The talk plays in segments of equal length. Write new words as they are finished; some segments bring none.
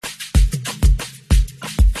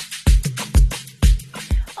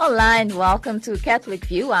Hola and welcome to Catholic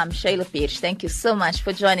View. I'm Shayla Pierce. Thank you so much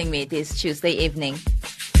for joining me this Tuesday evening.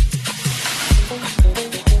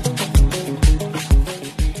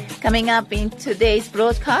 Coming up in today's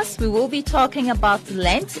broadcast, we will be talking about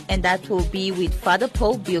Lent, and that will be with Father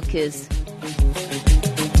Paul Beukes.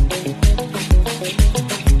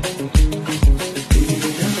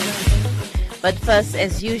 But first,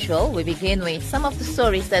 as usual, we begin with some of the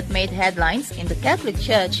stories that made headlines in the Catholic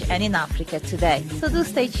Church and in Africa today. So do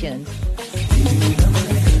stay tuned.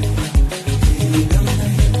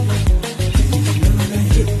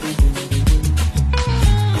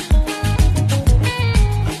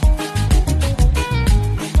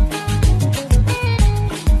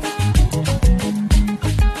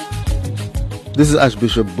 This is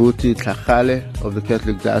Archbishop Buti Tlhagale of the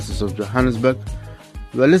Catholic Diocese of Johannesburg.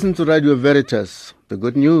 You are listening to Radio Veritas, the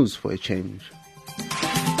good news for a change.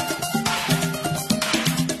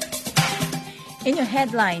 In your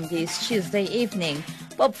headline this Tuesday evening,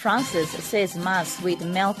 Pope Francis says Mass with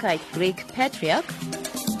Melkite Greek Patriarch.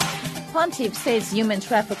 Pontiff says human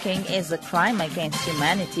trafficking is a crime against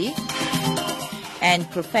humanity.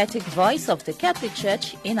 And prophetic voice of the Catholic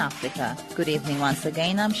Church in Africa. Good evening once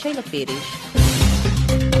again, I'm Shayla Pierce.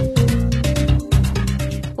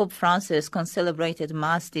 Pope Francis concelebrated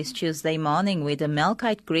Mass this Tuesday morning with the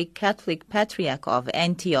Melkite Greek Catholic Patriarch of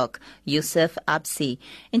Antioch, Yusuf Absi.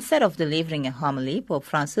 Instead of delivering a homily, Pope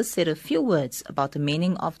Francis said a few words about the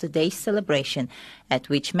meaning of the day's celebration, at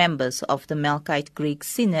which members of the Melkite Greek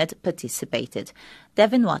Synod participated.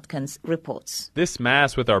 Devin Watkins reports. This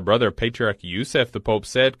Mass with our brother Patriarch Yusuf, the Pope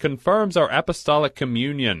said, confirms our apostolic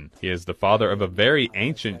communion. He is the father of a very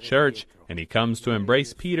ancient church, and he comes to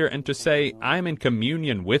embrace Peter and to say, I am in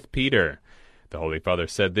communion with Peter. The Holy Father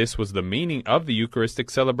said this was the meaning of the Eucharistic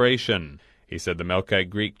celebration. He said the Melkite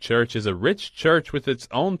Greek Church is a rich church with its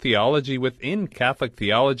own theology within Catholic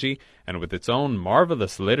theology and with its own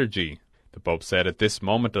marvelous liturgy. The Pope said at this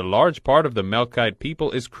moment a large part of the Melkite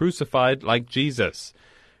people is crucified like Jesus.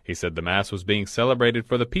 He said the Mass was being celebrated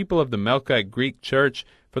for the people of the Melkite Greek Church,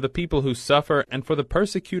 for the people who suffer, and for the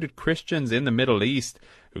persecuted Christians in the Middle East,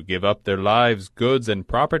 who give up their lives, goods, and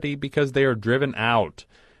property because they are driven out.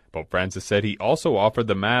 Pope Francis said he also offered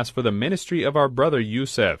the Mass for the ministry of our brother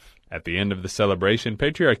Yusuf. At the end of the celebration,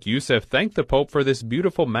 Patriarch Yusuf thanked the Pope for this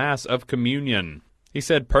beautiful Mass of communion. He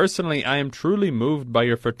said, personally, I am truly moved by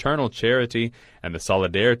your fraternal charity and the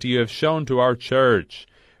solidarity you have shown to our Church.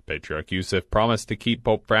 Patriarch Yusuf promised to keep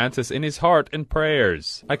Pope Francis in his heart and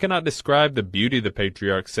prayers. I cannot describe the beauty, the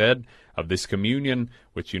Patriarch said, of this communion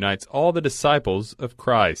which unites all the disciples of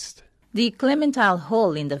Christ. The Clementine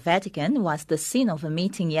Hall in the Vatican was the scene of a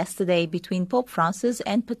meeting yesterday between Pope Francis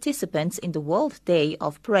and participants in the World Day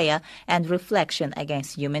of Prayer and Reflection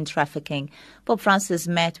Against Human Trafficking. Pope Francis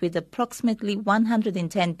met with approximately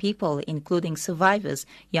 110 people, including survivors,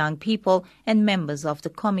 young people, and members of the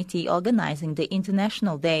committee organizing the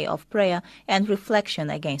International Day of Prayer and Reflection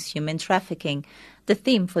Against Human Trafficking. The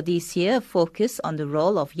theme for this year focused on the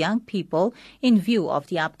role of young people in view of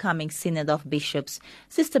the upcoming Synod of Bishops.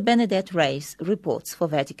 Sister Bernadette Reyes reports for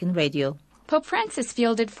Vatican Radio. Pope Francis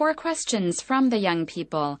fielded 4 questions from the young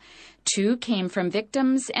people. 2 came from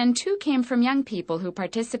victims and 2 came from young people who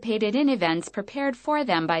participated in events prepared for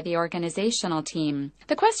them by the organizational team.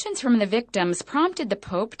 The questions from the victims prompted the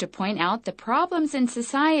Pope to point out the problems in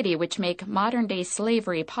society which make modern-day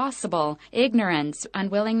slavery possible: ignorance,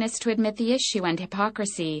 unwillingness to admit the issue, and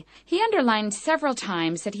hypocrisy. He underlined several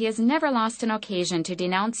times that he has never lost an occasion to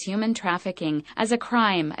denounce human trafficking as a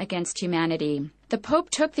crime against humanity. The Pope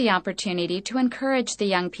took the opportunity to encourage the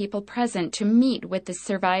young people present to meet with the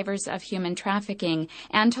survivors of human trafficking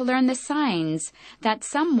and to learn the signs that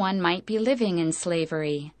someone might be living in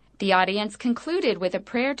slavery. The audience concluded with a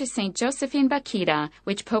prayer to St. Josephine Bakhita,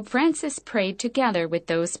 which Pope Francis prayed together with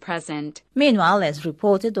those present. Meanwhile, as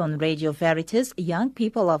reported on Radio Veritas, young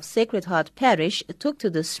people of Sacred Heart Parish took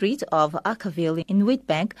to the street of Ackerville in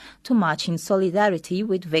Witbank to march in solidarity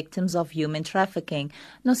with victims of human trafficking.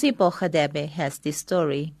 Nosipo Khadebe has this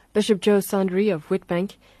story. Bishop Joe Sandri of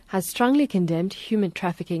Witbank has strongly condemned human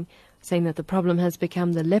trafficking, saying that the problem has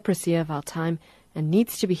become the leprosy of our time and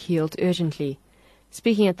needs to be healed urgently.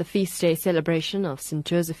 Speaking at the feast day celebration of St.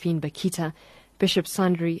 Josephine Bakhita, Bishop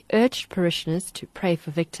Sandri urged parishioners to pray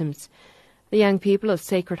for victims. The young people of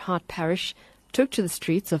Sacred Heart Parish took to the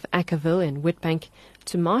streets of Ackerville in Witbank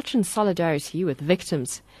to march in solidarity with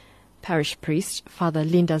victims. Parish priest Father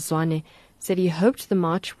Linda Zwane said he hoped the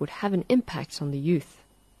march would have an impact on the youth.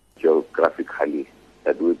 Geographically,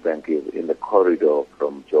 that Witbank is in the corridor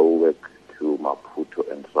from Joburg to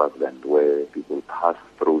Maputo and Swaziland, where people pass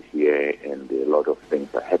through here and a lot of things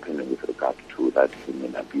are happening with regard to that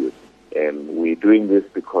human abuse. And we're doing this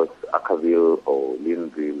because Akaville or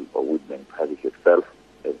Linville or Woodbank Parish itself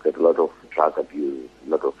has got a lot of drug abuse, a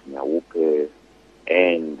lot of nyawupe,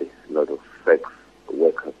 and a lot of sex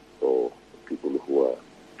workers or people who are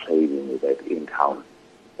trading with that in town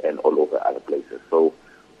and all over other places. So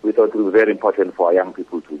we thought it was very important for our young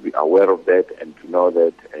people to be aware of that and to know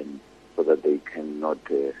that, and so that they can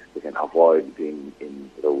avoid being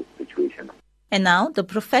in those situations. And now, the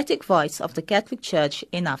prophetic voice of the Catholic Church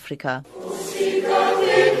in Africa.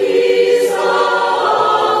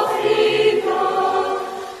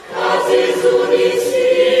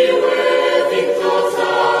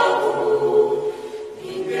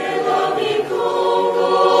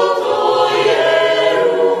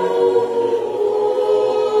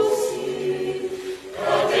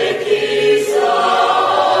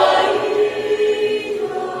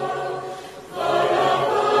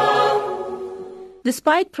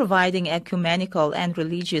 Despite providing ecumenical and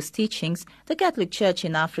religious teachings, the Catholic Church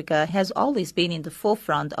in Africa has always been in the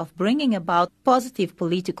forefront of bringing about positive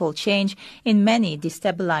political change in many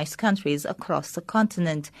destabilized countries across the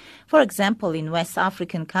continent. For example, in West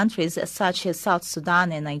African countries such as South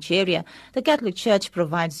Sudan and Nigeria, the Catholic Church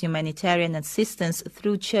provides humanitarian assistance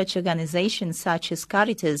through church organizations such as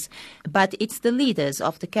Caritas. But it's the leaders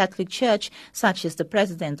of the Catholic Church, such as the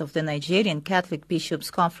president of the Nigerian Catholic Bishops'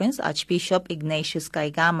 Conference, Archbishop Ignatius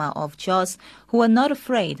Kaigama of Jos, who are not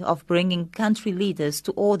afraid of bringing country leaders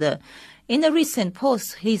to order. In a recent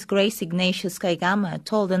post, His Grace Ignatius Kaigama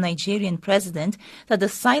told the Nigerian president that the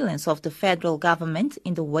silence of the federal government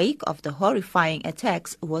in the wake of the horrifying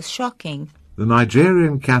attacks was shocking. The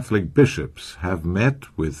Nigerian Catholic bishops have met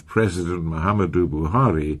with President Muhammadu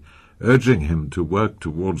Buhari, urging him to work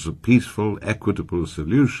towards a peaceful, equitable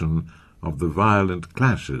solution of the violent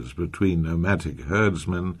clashes between nomadic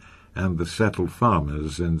herdsmen and the settled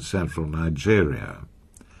farmers in central Nigeria.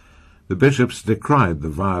 The bishops decried the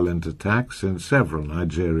violent attacks in several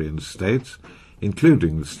Nigerian states,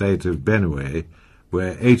 including the state of Benue,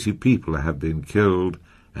 where 80 people have been killed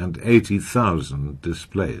and 80,000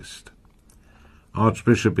 displaced.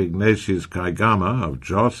 Archbishop Ignatius Kaigama of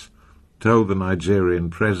Jos told the Nigerian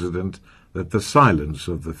president that the silence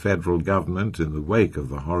of the federal government in the wake of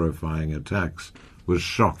the horrifying attacks was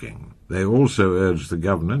shocking. They also urged the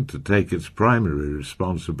government to take its primary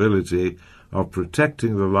responsibility of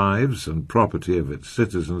protecting the lives and property of its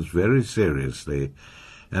citizens very seriously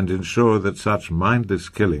and ensure that such mindless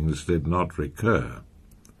killings did not recur.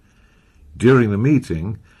 During the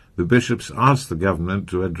meeting, the bishops asked the government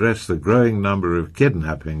to address the growing number of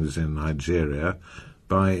kidnappings in Nigeria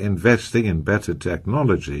by investing in better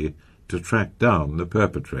technology to track down the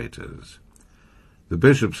perpetrators. The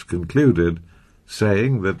bishops concluded,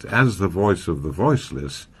 saying that as the voice of the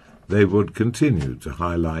voiceless, they would continue to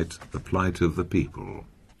highlight the plight of the people.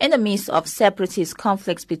 In the midst of separatist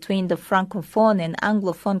conflicts between the Francophone and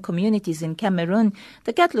Anglophone communities in Cameroon,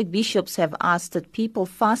 the Catholic bishops have asked that people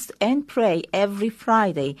fast and pray every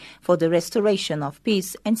Friday for the restoration of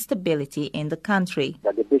peace and stability in the country.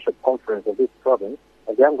 That the Bishop Conference of this province,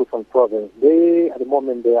 of the Anglophone province, at the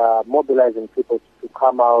moment, they are mobilizing people to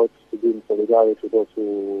come out to be in solidarity with those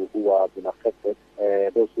who have been affected,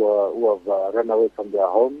 those who have run away from their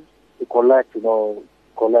homes, to collect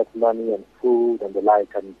money and food and the like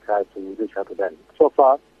and try to reach out to them. So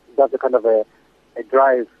far, that's a kind of a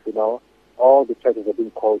drive, all the churches are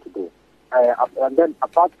being called to do. And then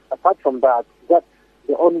apart from that, that's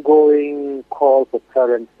the ongoing call for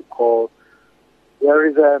parents to call. There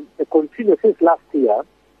is a continuous, since last year,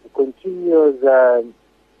 a continuous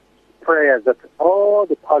prayers that all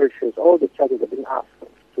the parishes, all the churches have been asked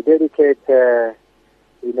to dedicate,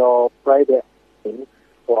 Friday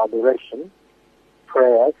for adoration,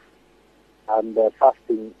 prayers, and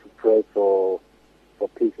fasting to pray for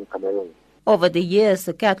peace in Cameroon. Over the years,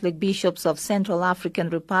 the Catholic bishops of Central African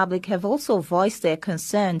Republic have also voiced their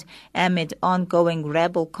concern amid ongoing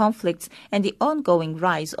rebel conflicts and the ongoing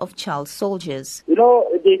rise of child soldiers.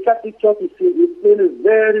 The Catholic Church is playing a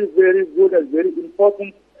very, very good and very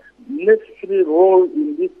important necessary role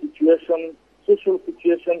in this situation, social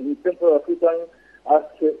situation in Central Africa as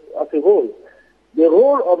a whole. The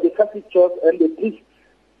role of the Catholic Church and the priests,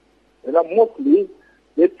 mostly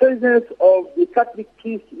the presence of the Catholic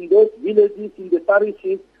priests in those villages, in the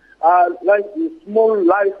parishes, are like a small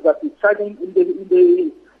light that is shining in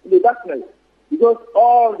the darkness. Because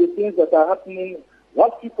all the things that are happening,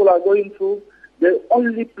 what people are going through, the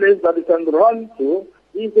only place that they can run to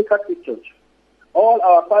is the Catholic Church. All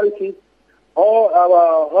our parishes, all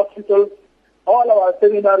our hospitals, all our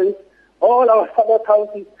seminaries, All our other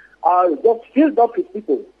counties are just filled up with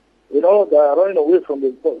people. They are running away from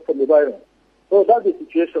the virus. So that's the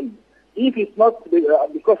situation. If it's not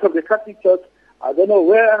because of the Catholic Church, I don't know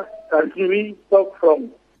where can we stop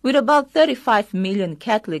from. With about 35 million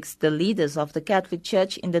Catholics, the leaders of the Catholic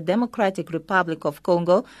Church in the Democratic Republic of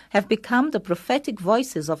Congo have become the prophetic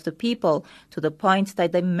voices of the people, to the point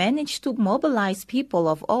that they managed to mobilize people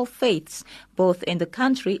of all faiths, both in the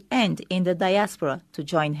country and in the diaspora, to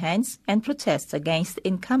join hands and protest against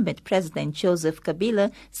incumbent President Joseph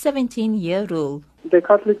Kabila's 17-year rule. The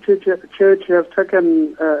Catholic Church has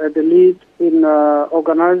taken the lead in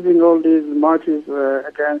organizing all these marches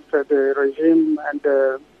against the regime,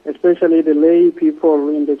 and especially the lay people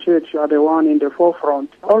in the church are the one in the forefront.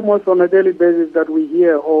 Almost on a daily basis that we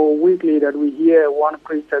hear, or weekly that we hear, one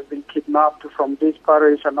priest has been kidnapped from this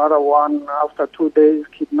parish, another one after 2 days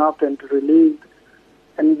kidnapped and released.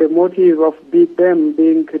 And the motive of them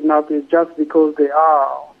being kidnapped is just because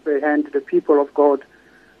they hand the people of God.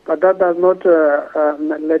 But that does not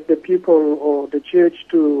let the people or the church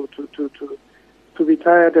to be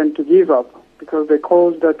tired and to give up, because the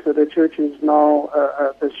cause that the church is now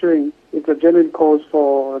pursuing is a genuine cause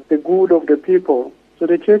for the good of the people. So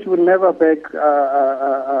the church will never back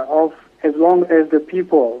off as long as the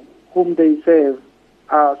people whom they serve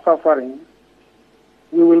are suffering.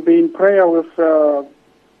 We will be in prayer with our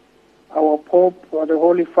Pope, the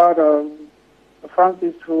Holy Father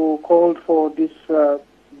Francis, who called for this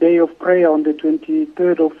day of prayer on the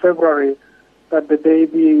 23rd of February, that the day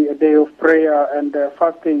be a day of prayer and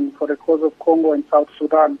fasting for the cause of Congo and South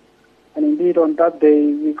Sudan. And indeed on that day,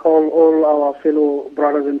 we call all our fellow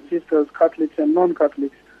brothers and sisters, Catholics and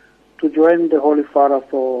non-Catholics, to join the Holy Father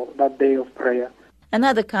for that day of prayer.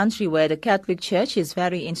 Another country where the Catholic Church is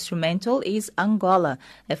very instrumental is Angola,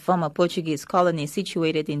 a former Portuguese colony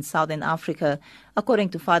situated in southern Africa. According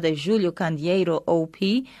to Father Júlio Candeeiro, OP,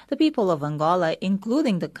 the people of Angola,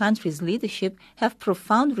 including the country's leadership, have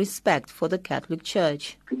profound respect for the Catholic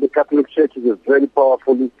Church. The Catholic Church is a very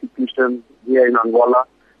powerful institution here in Angola,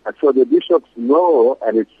 and so the bishops know,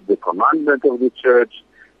 and it's the commandment of the Church,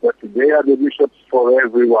 that they are the bishops for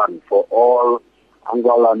everyone, for all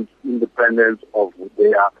Angolans, independent of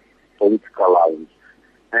their political alliance.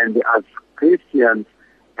 And as Christians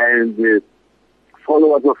and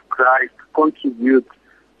followers of Christ contribute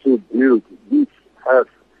to build this earth,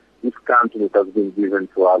 this country that has been given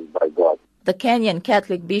to us by God. The Kenyan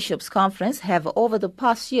Catholic Bishops' Conference have over the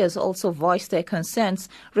past years also voiced their concerns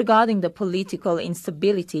regarding the political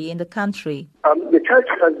instability in the country. The Church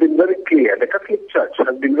has been very clear, the Catholic Church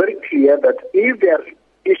has been very clear that if there are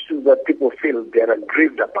issues that people feel they are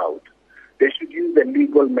aggrieved about, they should use the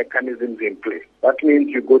legal mechanisms in place. That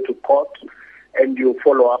means you go to court and you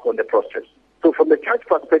follow up on the process. So from the Church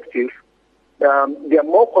perspective, they are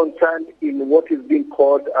more concerned in what is being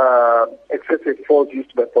called excessive force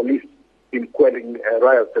used by police in quelling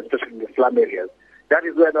riots, especially in the slum areas. That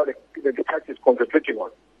is where now the Church is concentrating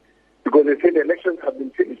on. Because they say the elections have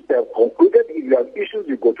been finished, they have concluded. If you have issues,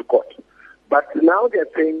 you go to court. But now they're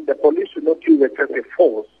saying the police should not use excessive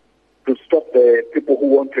force to stop the people who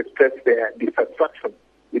want to express their dissatisfaction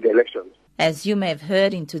with the elections. As you may have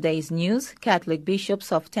heard in today's news, Catholic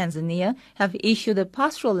bishops of Tanzania have issued a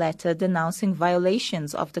pastoral letter denouncing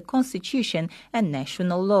violations of the Constitution and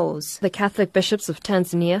national laws. The Catholic bishops of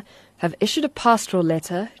Tanzania have issued a pastoral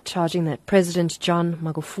letter charging that President John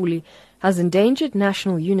Magufuli has endangered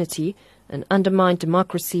national unity and undermined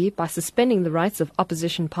democracy by suspending the rights of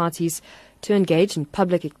opposition parties to engage in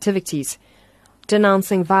public activities.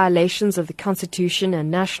 Denouncing violations of the Constitution and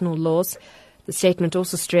national laws, the statement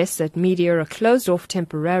also stressed that media are closed off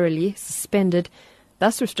temporarily, suspended,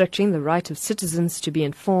 thus restricting the right of citizens to be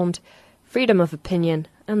informed, freedom of opinion,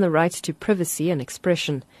 and the right to privacy and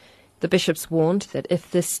expression. The bishops warned that if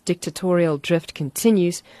this dictatorial drift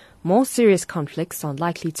continues, more serious conflicts are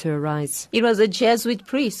likely to arise. It was a Jesuit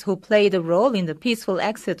priest who played a role in the peaceful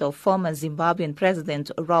exit of former Zimbabwean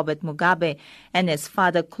President Robert Mugabe. And as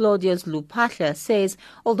Father Claudius Lupahla says,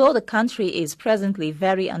 although the country is presently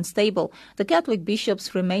very unstable, the Catholic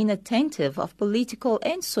bishops remain attentive of political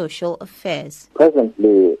and social affairs.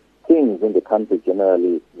 Presently, things in the country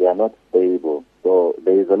generally, they are not stable. So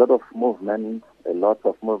there is a lot of movement in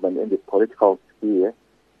the political sphere.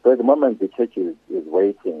 So at the moment, the Church is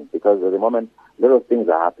waiting, because at the moment, a lot of things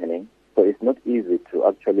are happening. So it's not easy to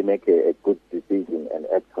actually make a good decision and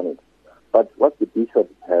act on it. But what the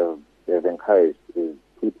bishops have encouraged is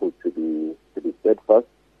people to be steadfast,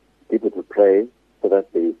 people to pray so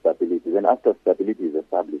that there is stability. Then after stability is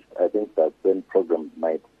established, I think that then programs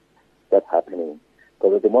might start happening.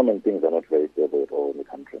 Because at the moment, things are not very stable at all in the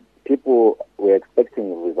country. People were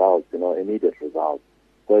expecting results, immediate results.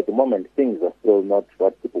 So at the moment, things are still not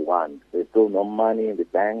what people want. There's still no money in the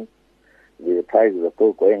banks. The prices are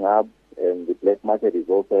still going up, and the black market is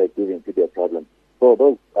also giving people a problem. So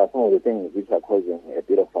those are some of the things which are causing a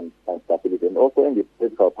bit of instability. And also in the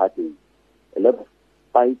political parties, a lot of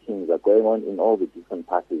fightings are going on in all the different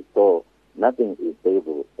parties. So nothing is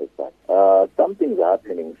stable as such. Some things are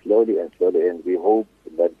happening slowly, and we hope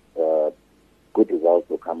that good results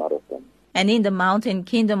will come out of them. And in the mountain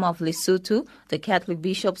kingdom of Lesotho, the Catholic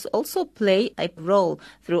bishops also play a role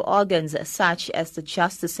through organs such as the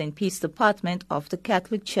Justice and Peace Department of the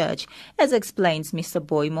Catholic Church, as explains Mr.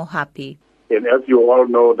 Boy Mohapi. And as you all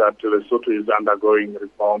know, that Lesotho is undergoing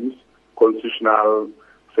reforms, constitutional,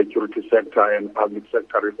 security sector and public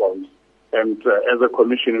sector reforms. And as a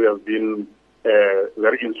commission, we have been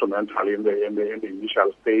very instrumental in the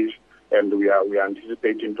initial stage, and we are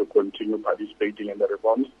anticipating to continue participating in the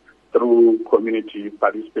reforms through community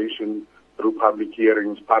participation, through public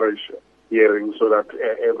hearings, parish hearings, so that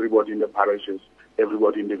everybody in the parishes,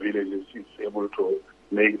 everybody in the villages is able to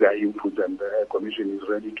make their input, and the commission is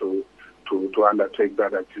ready to undertake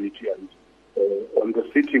that activity. And on the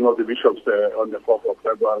sitting of the bishops on the 4th of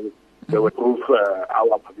February, they will approve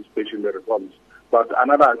our participation in the reforms. But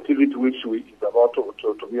another activity which is about to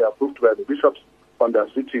be approved by the bishops on their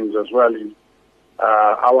sittings as well is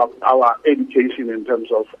our education in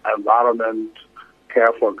terms of environment,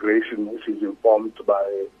 care for creation, which is informed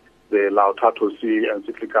by the Laudato Si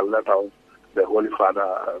encyclical letter of the Holy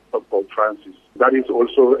Father, Pope Francis. That is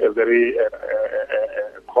also a very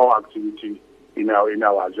core activity in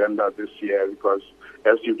our agenda this year, because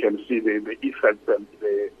as you can see, the effects and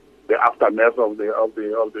the aftermath of the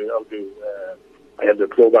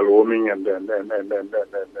global warming and the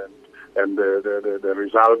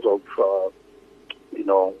result of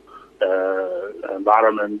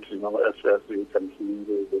environment, as you can see,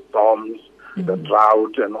 the storms, the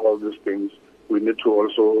drought, and all these things. We need to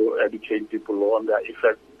also educate people on their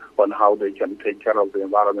effect on how they can take care of the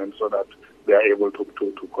environment, so that they are able to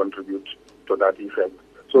contribute to that effect.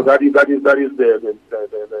 So that is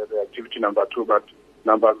the activity number 2. But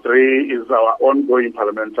number 3 is our ongoing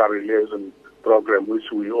parliamentary liaison program, which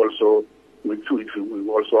we also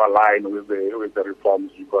align with the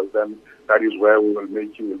reforms, because then that is where we will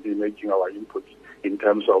be making our input in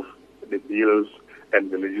terms of the bills and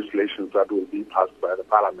the legislations that will be passed by the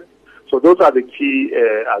parliament. So those are the key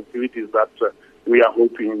activities that we are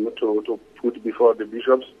hoping to put before the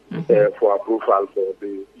bishops for approval for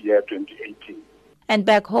the year 2018. And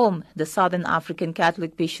back home, the Southern African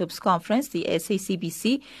Catholic Bishops' Conference, the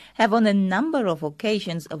SACBC, have on a number of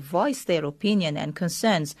occasions voiced their opinion and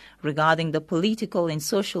concerns regarding the political and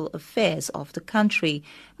social affairs of the country.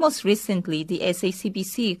 Most recently, the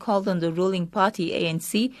SACBC called on the ruling party,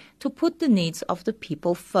 ANC, to put the needs of the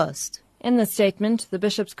people first. In the statement, the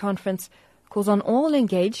Bishops' Conference calls on all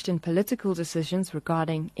engaged in political decisions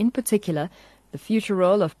regarding, in particular, the future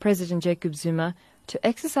role of President Jacob Zuma to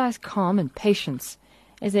exercise calm and patience.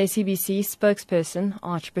 SACBC spokesperson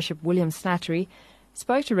Archbishop William Slattery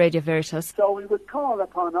spoke to Radio Veritas. So we would call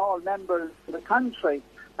upon all members of the country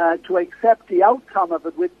to accept the outcome of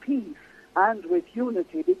it with peace and with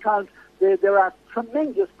unity, because there are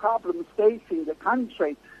tremendous problems facing the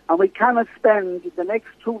country, and we cannot spend the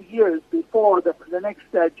next 2 years before the next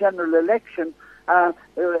general election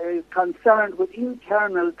concerned with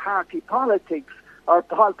internal party politics or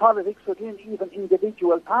politics within even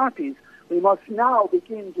individual parties. We must now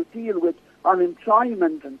begin to deal with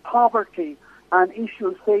unemployment and poverty and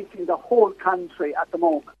issues facing the whole country at the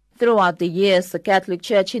moment. Throughout the years, the Catholic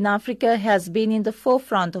Church in Africa has been in the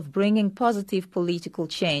forefront of bringing positive political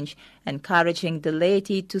change, encouraging the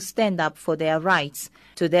laity to stand up for their rights.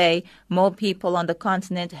 Today, more people on the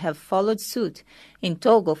continent have followed suit. In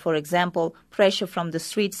Togo, for example, pressure from the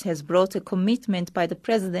streets has brought a commitment by the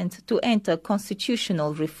president to enter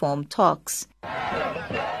constitutional reform talks.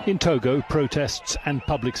 In Togo, protests and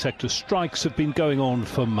public sector strikes have been going on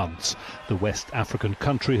for months. The West African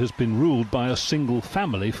country has been ruled by a single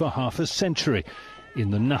family for half a century. In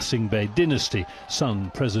the Nasingbe dynasty, son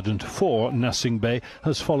President 4 Nasingbe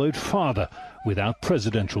has followed father without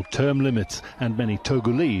presidential term limits, and many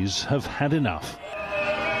Togolese have had enough.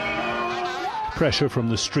 Pressure from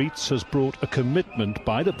the streets has brought a commitment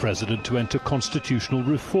by the president to enter constitutional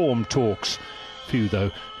reform talks. Few, though,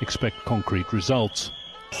 expect concrete results.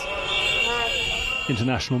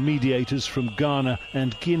 International mediators from Ghana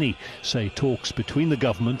and Guinea say talks between the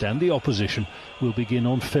government and the opposition will begin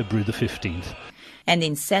on February the 15th. And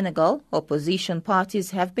in Senegal, opposition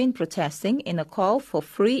parties have been protesting in a call for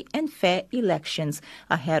free and fair elections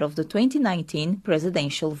ahead of the 2019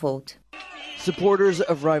 presidential vote. Supporters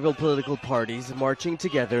of rival political parties marching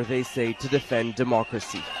together, they say, to defend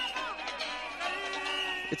democracy.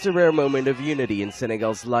 It's a rare moment of unity in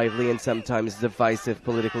Senegal's lively and sometimes divisive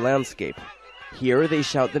political landscape. Here they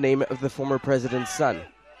shout the name of the former president's son.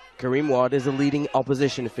 Karim Wade is a leading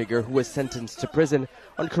opposition figure who was sentenced to prison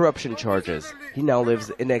on corruption charges. He now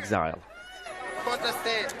lives in exile.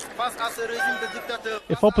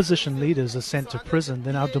 If opposition leaders are sent to prison,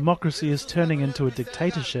 then our democracy is turning into a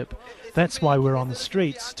dictatorship. That's why we're on the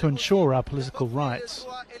streets, to ensure our political rights.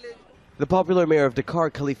 The popular mayor of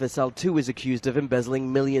Dakar, Khalifa Sall, too, is accused of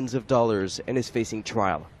embezzling millions of dollars and is facing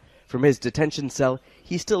trial. From his detention cell,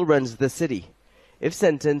 he still runs the city. If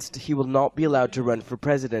sentenced, he will not be allowed to run for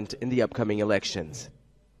president in the upcoming elections.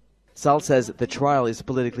 Sall says the trial is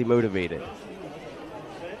politically motivated.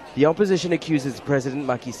 The opposition accuses President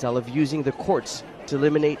Macky Sall of using the courts to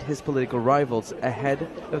eliminate his political rivals ahead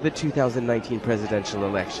of the 2019 presidential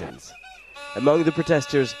elections. Among the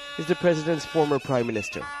protesters is the president's former prime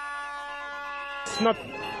minister. It's not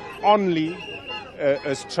only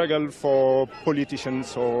a struggle for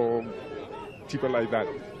politicians or people like that.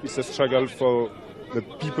 It's a struggle for the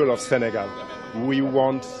people of Senegal. We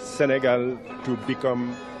want Senegal to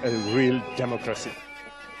become a real democracy.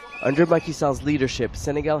 Under Macky Sall's leadership,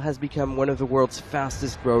 Senegal has become one of the world's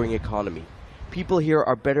fastest growing economy. People here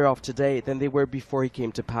are better off today than they were before he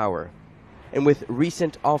came to power. And with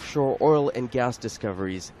recent offshore oil and gas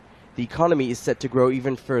discoveries, the economy is set to grow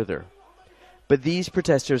even further. But these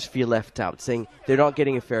protesters feel left out, saying they're not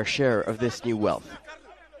getting a fair share of this new wealth.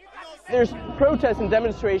 There's protests and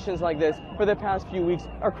demonstrations like this for the past few weeks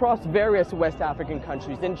across various West African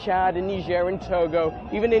countries, in Chad, in Niger, in Togo,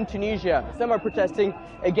 even in Tunisia. Some are protesting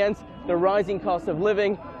against the rising cost of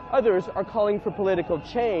living. Others are calling for political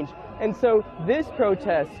change. And so this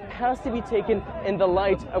protest has to be taken in the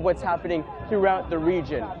light of what's happening throughout the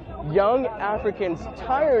region. Young Africans,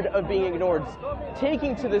 tired of being ignored,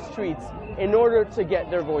 taking to the streets in order to get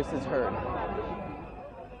their voices heard.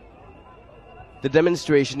 The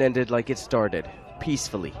demonstration ended like it started,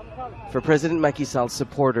 peacefully. For President Macky Sall's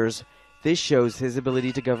supporters, this shows his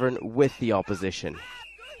ability to govern with the opposition.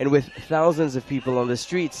 And with thousands of people on the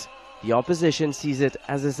streets, the opposition sees it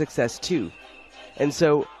as a success too. And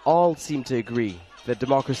so all seem to agree that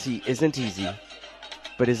democracy isn't easy,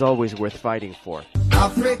 but is always worth fighting for.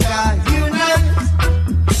 Africa unite,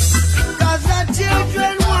 'cause the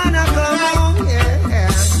children wanna go home,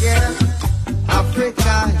 yeah.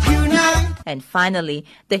 Africa unite. And finally,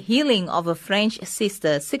 the healing of a French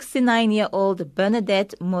sister, 69-year-old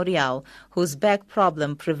Bernadette Morial, whose back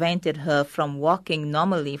problem prevented her from walking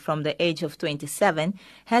normally from the age of 27,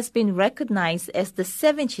 has been recognized as the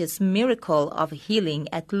 70th miracle of healing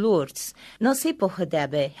at Lourdes. Nosipo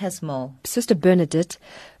Hodebe has more. Sister Bernadette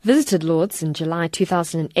visited Lourdes in July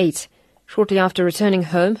 2008. Shortly after returning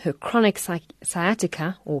home, her chronic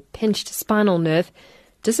sciatica, or pinched spinal nerve,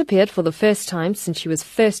 disappeared for the first time since she was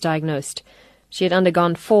first diagnosed. She had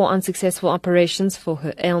undergone 4 unsuccessful operations for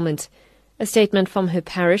her ailment. A statement from her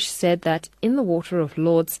parish said that in the water of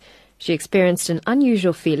Lourdes, she experienced an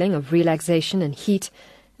unusual feeling of relaxation and heat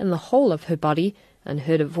in the whole of her body and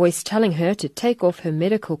heard a voice telling her to take off her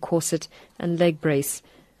medical corset and leg brace.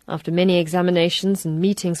 After many examinations and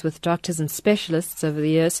meetings with doctors and specialists over the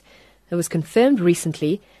years, it was confirmed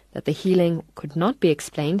recently that the healing could not be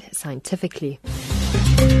explained scientifically.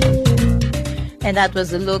 And that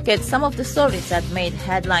was a look at some of the stories that made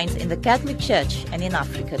headlines in the Catholic Church and in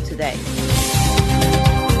Africa today.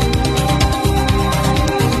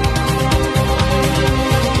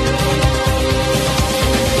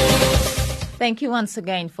 Thank you once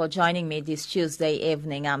again for joining me this Tuesday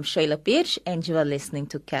evening. I'm Sheila Pirsch and you are listening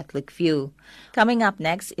to Catholic View. Coming up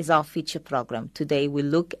next is our feature program. Today we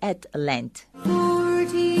look at Lent.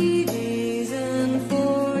 40 days and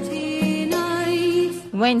 40 nights.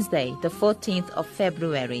 Wednesday, the 14th of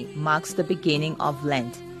February, marks the beginning of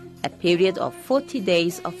Lent, a period of 40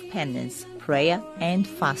 days of penance, prayer and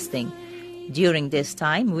fasting. During this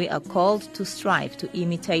time, we are called to strive to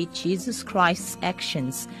imitate Jesus Christ's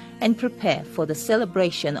actions and prepare for the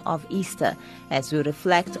celebration of Easter as we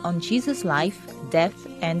reflect on Jesus' life, death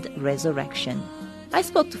and resurrection. I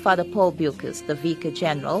spoke to Father Paul Beukes, the Vicar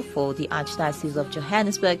General for the Archdiocese of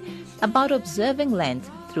Johannesburg, about observing Lent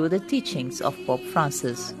through the teachings of Pope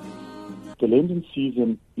Francis. The Lenten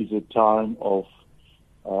season is a time of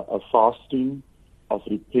fasting, of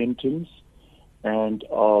repentance, and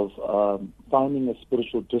of finding a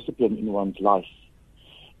spiritual discipline in one's life.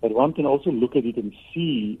 But one can also look at it and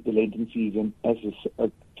see the Lenten season as a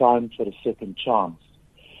time for a second chance,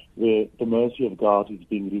 where the mercy of God is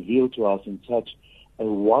being revealed to us in such a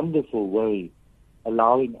wonderful way,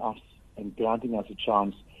 allowing us and granting us a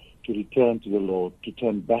chance to return to the Lord, to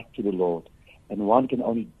turn back to the Lord. And one can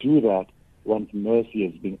only do that once mercy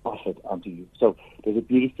has been offered unto you. So there's a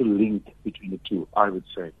beautiful link between the two, I would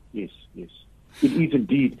say. Yes, yes. It is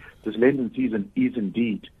indeed, this Lenten season is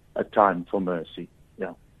indeed a time for mercy.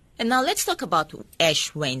 Yeah. And now let's talk about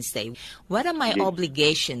Ash Wednesday. What are my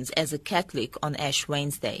obligations as a Catholic on Ash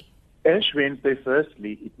Wednesday? Ash Wednesday,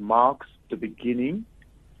 firstly, it marks the beginning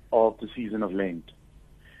of the season of Lent.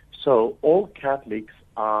 So all Catholics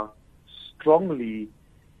are strongly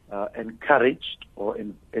encouraged or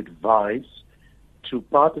advised to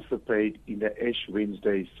participate in the Ash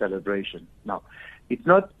Wednesday celebration. Now,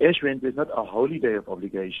 Ash Wednesday is not a holy day of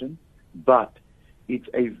obligation, but it's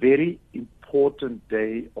a very important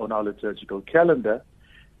day on our liturgical calendar,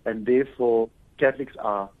 and therefore Catholics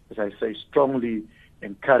are, as I say, strongly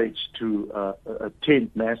encouraged to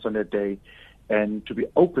attend Mass on that day and to be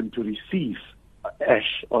open to receive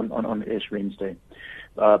Ash on Ash Wednesday,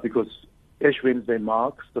 because Ash Wednesday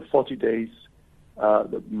marks the 40 days,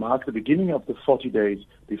 marks the beginning of the 40 days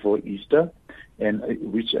before Easter, and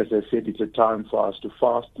which, as I said, it's a time for us to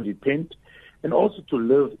fast, to repent, and also to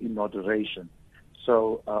live in moderation.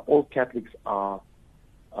 So all Catholics are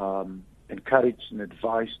encouraged and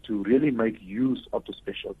advised to really make use of the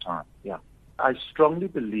special time. Yeah, I strongly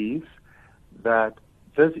believe that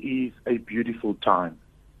this is a beautiful time.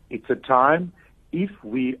 It's a time, if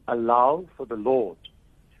we allow for the Lord,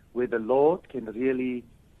 where the Lord can really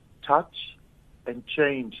touch and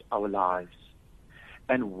change our lives.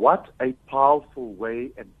 And what a powerful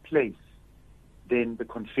way and place then the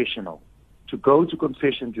confessional, to go to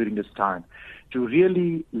confession during this time, to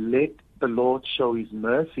really let the Lord show His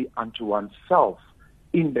mercy unto oneself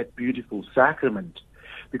in that beautiful sacrament.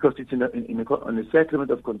 Because it's in the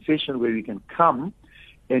sacrament of confession where we can come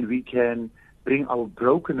and we can bring our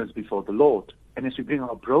brokenness before the Lord. And as we bring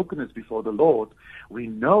our brokenness before the Lord, we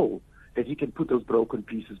know that He can put those broken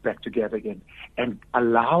pieces back together again and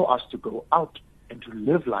allow us to go out and to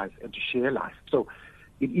live life and to share life. So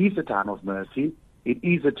it is a time of mercy. It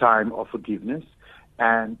is a time of forgiveness.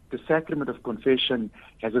 And the sacrament of confession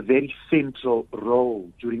has a very central role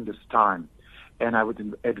during this time. And I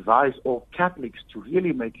would advise all Catholics to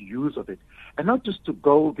really make use of it. And not just to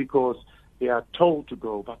go because they are told to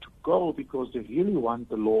go, but to go because they really want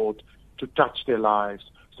the Lord to touch their lives,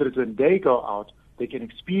 so that when they go out, they can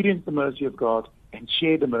experience the mercy of God and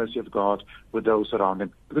share the mercy of God with those around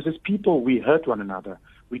them. Because as people, we hurt one another,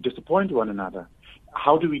 we disappoint one another.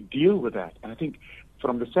 How do we deal with that? And I think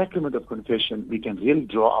from the sacrament of confession, we can really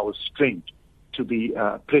draw our strength to be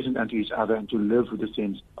present unto each other and to live with a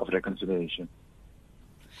sense of reconciliation.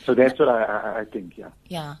 So that's what I think, yeah.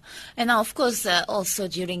 Yeah, and now, of course, also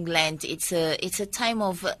during Lent, it's a time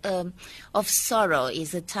of sorrow.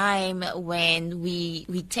 It's a time when we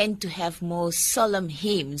tend to have more solemn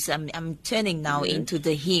hymns. I'm turning now into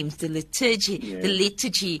the hymns, the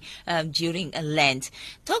liturgy during Lent.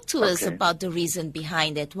 Talk to us about the reason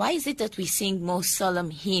behind it. Why is it that we sing more solemn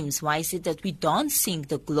hymns? Why is it that we don't sing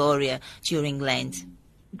the Gloria during Lent?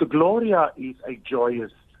 The Gloria is a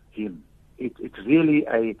joyous hymn. It's really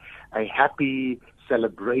a happy,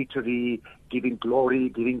 celebratory, giving glory,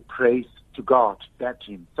 giving praise to God, that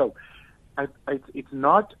hymn. So it's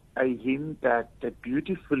not a hymn that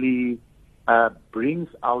beautifully brings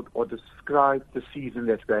out or describes the season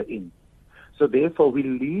that we're in. So therefore we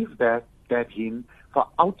leave that hymn for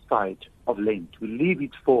outside of Lent. We leave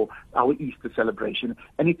it for our Easter celebration.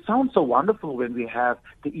 And it sounds so wonderful when we have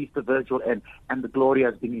the Easter Virgil and the Gloria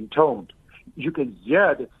has been intoned. You can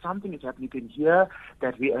hear that something is happening. You can hear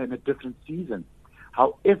that we are in a different season.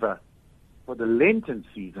 However, for the Lenten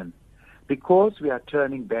season, because we are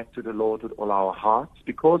turning back to the Lord with all our hearts,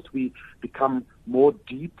 because we become more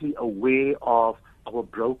deeply aware of our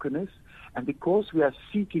brokenness, and because we are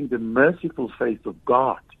seeking the merciful face of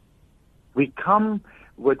God, we come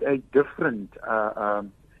with a different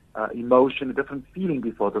emotion, a different feeling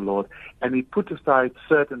before the Lord, and we put aside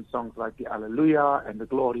certain songs like the Alleluia and the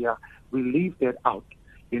Gloria. We leave that out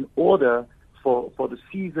in order for the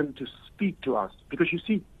season to speak to us. Because you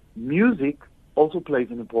see, music also plays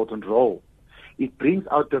an important role. It brings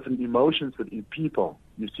out different emotions within people,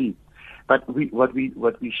 you see. But what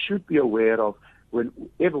we should be aware of when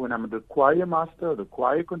I'm the choir master, the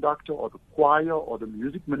choir conductor, or the choir, or the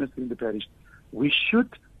music minister in the parish, we should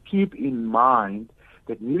keep in mind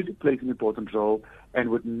that music plays an important role, and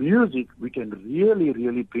with music we can really,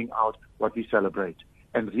 really bring out what we celebrate.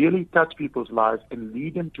 and really touch people's lives and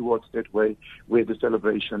lead them towards that way where the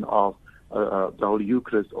celebration of the Holy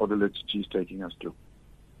Eucharist or the liturgy is taking us to.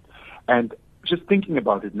 And just thinking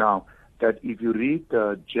about it now, that if you read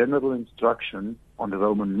the general instruction on the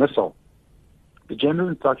Roman Missal, the general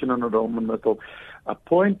instruction on the Roman Missal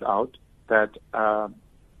points out that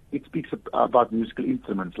it speaks about musical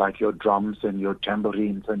instruments like your drums and your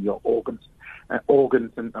tambourines and your organs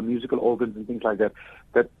and musical organs and things like that.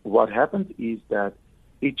 That what happens is that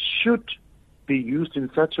it should be used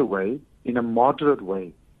in such a way, in a moderate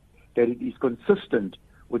way, that it is consistent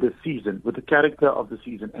with the season, with the character of the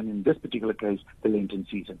season, and in this particular case, the Lenten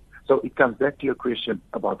season. So it comes back to your question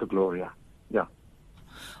about the Gloria. Yeah.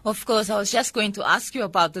 Of course, I was just going to ask you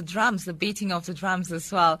about the drums, the beating of the drums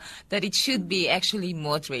as well, that it should be actually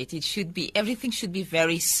moderate. Everything should be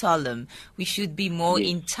very solemn. We should be more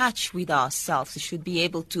in touch with ourselves. We should be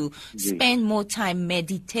able to spend more time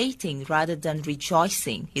meditating rather than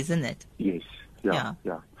rejoicing, isn't it? Yes. Yeah.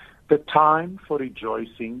 The time for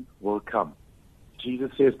rejoicing will come.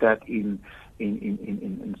 Jesus says that in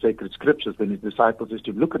sacred scriptures when his disciples used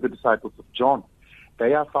to look at the disciples of John.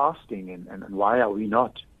 They are fasting, and why are we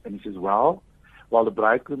not? And he says, well, while the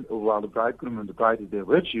bridegroom and the bride is there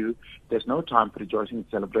with you, there's no time for rejoicing and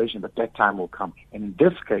celebration, but that time will come. And in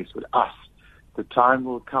this case, with us, the time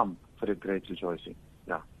will come for the great rejoicing.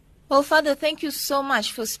 Yeah. Well, Father, thank you so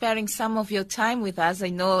much for sparing some of your time with us. I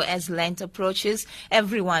know as Lent approaches,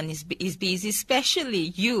 everyone is busy,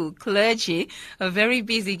 especially you, clergy, are very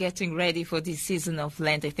busy getting ready for this season of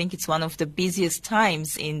Lent. I think it's one of the busiest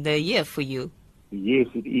times in the year for you. Yes,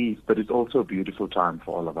 it is, but it's also a beautiful time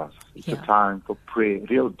for all of us. It's a time for prayer,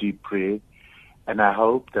 real deep prayer, and I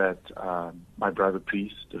hope that my brother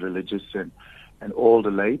priests, the religious, and all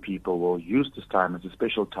the lay people will use this time as a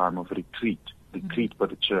special time of retreat for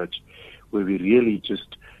the church, where we really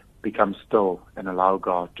just become still and allow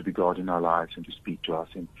God to be God in our lives and to speak to us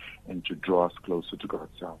and to draw us closer to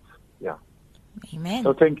God's self. Yeah. Amen.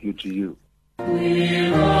 So thank you to you. We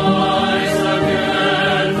rise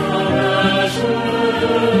again from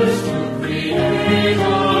ashes to create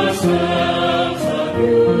ourselves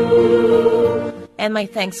anew. And my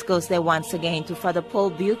thanks goes there once again to Father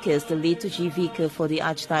Paul Beukes, the liturgy vicar for the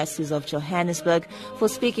Archdiocese of Johannesburg, for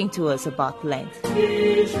speaking to us about Lent.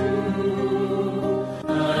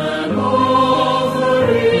 An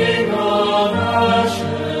offering of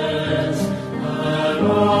ashes, an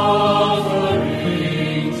offering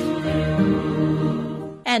to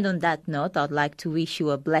you. And on that note, I'd like to wish you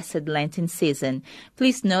a blessed Lenten season.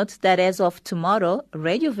 Please note that as of tomorrow,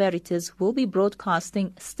 Radio Veritas will be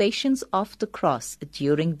broadcasting Stations of the Cross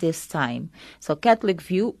during this time. So Catholic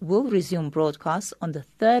View will resume broadcasts on the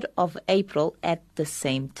 3rd of April at the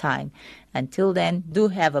same time. Until then, do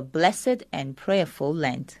have a blessed and prayerful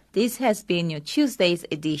Lent. This has been your Tuesday's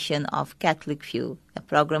edition of Catholic View, a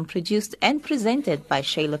program produced and presented by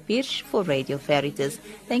Sheila Pirsch for Radio Veritas.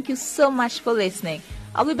 Thank you so much for listening.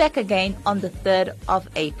 I'll be back again on the 3rd of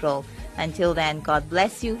April. Until then, God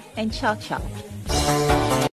bless you and ciao, ciao.